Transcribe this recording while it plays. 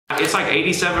It's like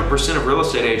 87% of real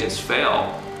estate agents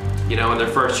fail, in their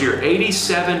first year.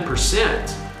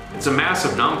 87%. It's a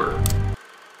massive number.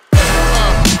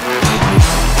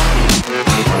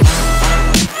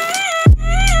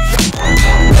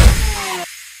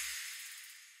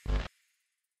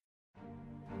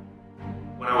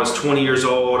 When I was 20 years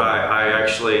old, I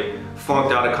actually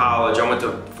flunked out of college. I went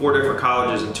to 4 different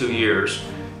colleges in 2 years.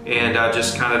 And I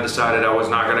just kind of decided I was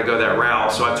not going to go that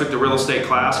route. So I took the real estate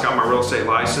class, got my real estate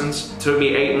license. It took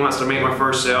me 8 months to make my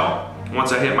first sale.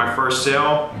 Once I hit my first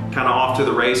sale, kind of off to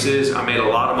the races. I made a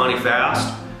lot of money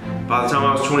fast. By the time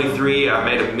I was 23, I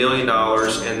made $1 million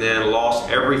and then lost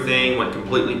everything, went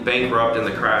completely bankrupt in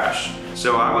the crash.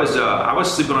 So I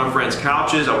was sleeping on friends'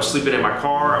 couches, I was sleeping in my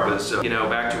car, I was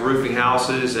back to roofing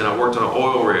houses, and I worked on an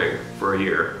oil rig for a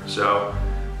year. So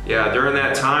yeah, during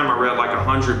that time I read like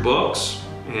 100 books.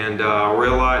 And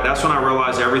that's when I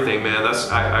realized everything, man.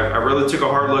 I really took a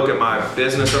hard look at my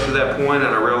business up to that point,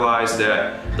 and I realized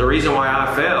that the reason why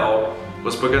I failed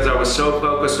was because I was so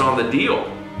focused on the deal.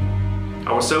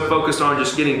 I was so focused on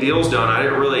just getting deals done. I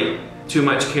didn't really too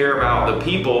much care about the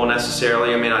people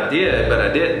necessarily. I mean, I did, but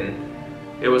I didn't.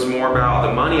 It was more about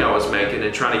the money I was making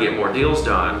and trying to get more deals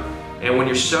done. And when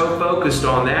you're so focused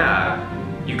on that,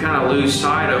 you kind of lose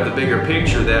sight of the bigger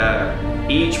picture that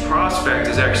each prospect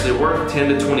is actually worth 10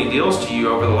 to 20 deals to you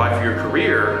over the life of your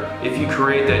career if you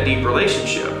create that deep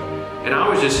relationship. And I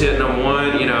was just hitting them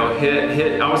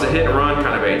I was a hit and run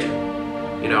kind of agent.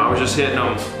 I was just hitting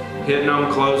them,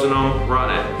 closing them,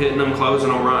 running, hitting them, closing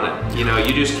them, running.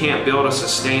 You just can't build a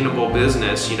sustainable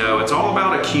business. It's all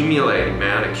about accumulating,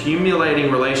 man, accumulating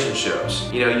relationships.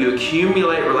 You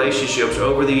accumulate relationships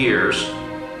over the years.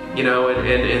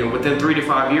 And within 3 to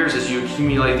 5 years, as you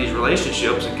accumulate these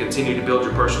relationships and continue to build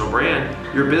your personal brand,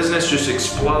 your business just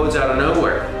explodes out of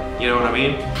nowhere. You know what I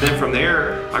mean? Then from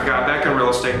there, I got back in real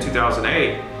estate in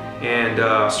 2008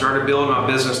 and started building my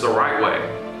business the right way.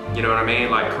 You know what I mean?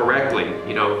 Like correctly,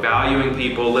 valuing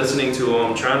people, listening to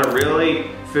them, trying to really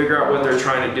figure out what they're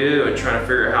trying to do and trying to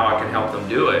figure out how I can help them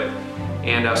do it.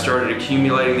 And I started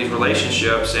accumulating these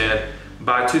relationships, and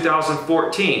by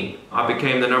 2014, I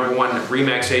became the #1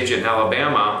 REMAX agent in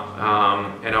Alabama,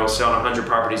 and I was selling 100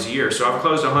 properties a year. So I've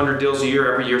closed 100 deals a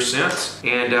year every year since.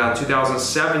 And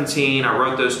 2017, I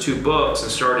wrote those 2 books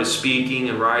and started speaking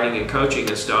and writing and coaching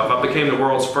and stuff. I became the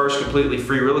world's first completely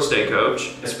free real estate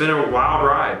coach. It's been a wild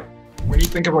ride. When you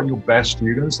think about your best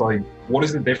students, what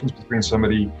is the difference between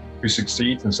somebody who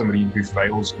succeeds and somebody who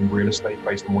fails in real estate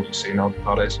based on what you see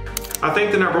nowadays? I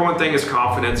think the #1 thing is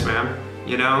confidence, man.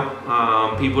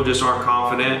 People just aren't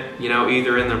confident,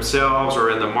 either in themselves or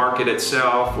in the market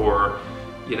itself, or,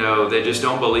 they just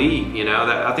don't believe,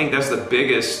 I think that's the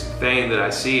biggest thing that I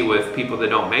see with people that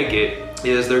don't make it,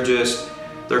 is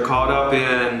they're caught up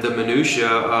in the minutia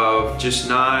of just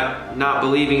not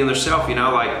believing in themselves,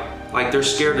 like they're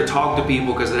scared to talk to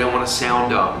people because they don't want to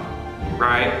sound dumb,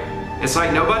 right? It's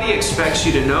like nobody expects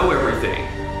you to know everything,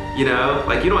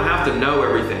 like you don't have to know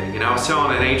everything. I was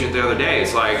telling an agent the other day,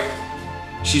 it's like,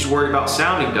 she's worried about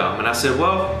sounding dumb. And I said,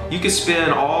 well, you could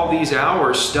spend all these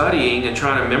hours studying and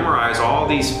trying to memorize all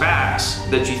these facts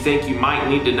that you think you might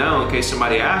need to know in case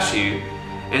somebody asks you,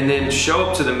 and then show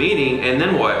up to the meeting, and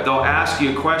then what? They'll ask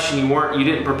you a question you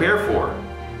didn't prepare for,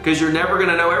 because you're never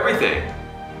gonna know everything.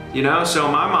 So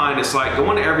in my mind, it's like go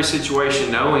into every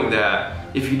situation knowing that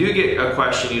if you do get a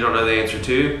question you don't know the answer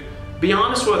to, be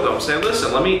honest with them. Say,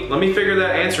 listen, let me figure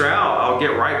that answer out. I'll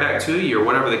get right back to you, or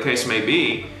whatever the case may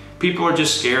be. People are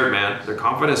just scared, man. Their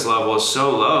confidence level is so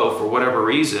low for whatever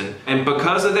reason. And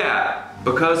because of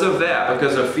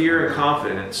fear and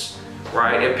confidence,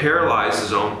 right, it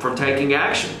paralyzes them from taking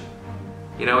action.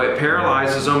 It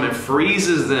paralyzes them and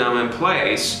freezes them in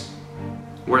place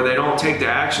where they don't take the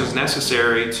actions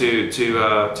necessary to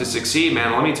succeed,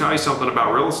 man. Let me tell you something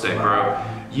about real estate, bro.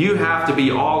 You have to be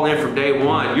all in from day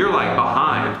one. You're like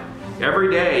behind.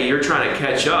 Every day you're trying to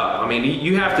catch up. I mean,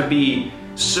 you have to be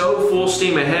so full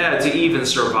steam ahead to even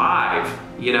survive,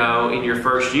 in your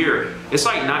first year. It's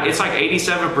like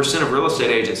 87% of real estate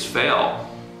agents fail,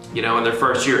 in their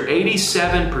first year.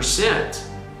 87%.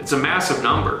 It's a massive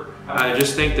number. I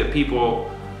just think that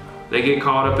people, they get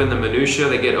caught up in the minutia,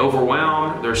 they get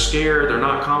overwhelmed, they're scared, they're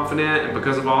not confident, and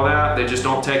because of all that, they just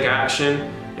don't take action,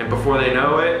 and before they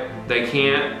know it, they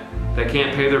can't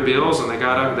pay their bills, and they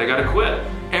gotta quit.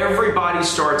 Everybody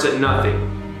starts at nothing.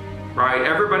 Right?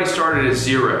 Everybody started at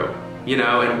 0,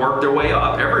 and worked their way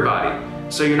up, everybody.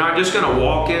 So you're not just gonna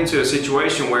walk into a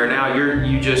situation where now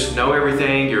you just know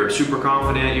everything, you're super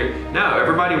confident, no,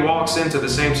 everybody walks into the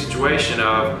same situation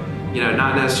of,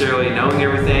 not necessarily knowing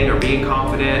everything or being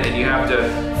confident, and you have to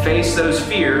face those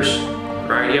fears,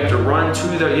 right? You have to run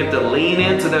to you have to lean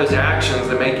into those actions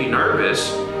that make you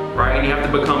nervous, right? And you have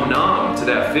to become numb to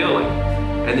that feeling.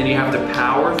 And then you have to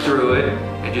power through it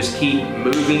and just keep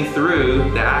moving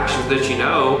through the actions that you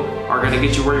know are gonna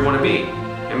get you where you wanna be.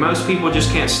 And most people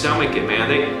just can't stomach it,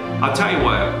 man. I'll tell you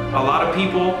what, a lot of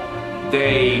people,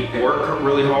 they work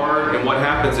really hard, and what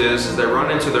happens is they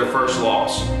run into their first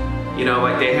loss. You know,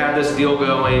 like they had this deal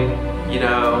going, you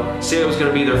know, say it was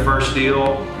gonna be their first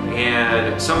deal,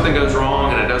 and something goes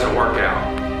wrong and it doesn't work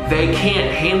out. They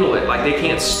can't handle it, like they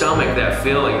can't stomach that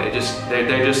feeling.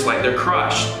 They're just like, they're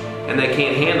crushed, and they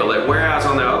can't handle it. Whereas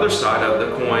on the other side of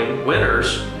the coin,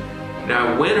 winners,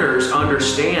 now winners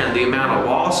understand the amount of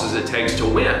losses it takes to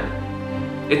win.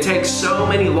 It takes so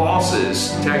many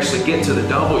losses to actually get to the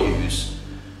W's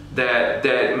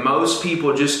that most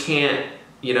people just can't,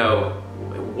 you know,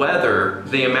 weather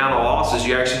the amount of losses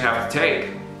you actually have to take,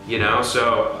 you know.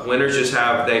 So winners just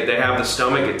have, they have the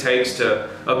stomach it takes to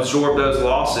absorb those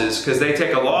losses, because they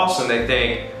take a loss and they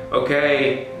think,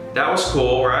 okay, that was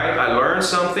cool, right? I learned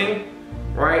something,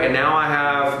 right? And now I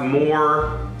have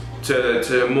more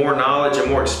more knowledge and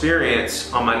more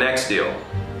experience on my next deal,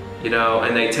 you know.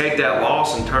 And they take that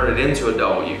loss and turn it into a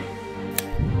W.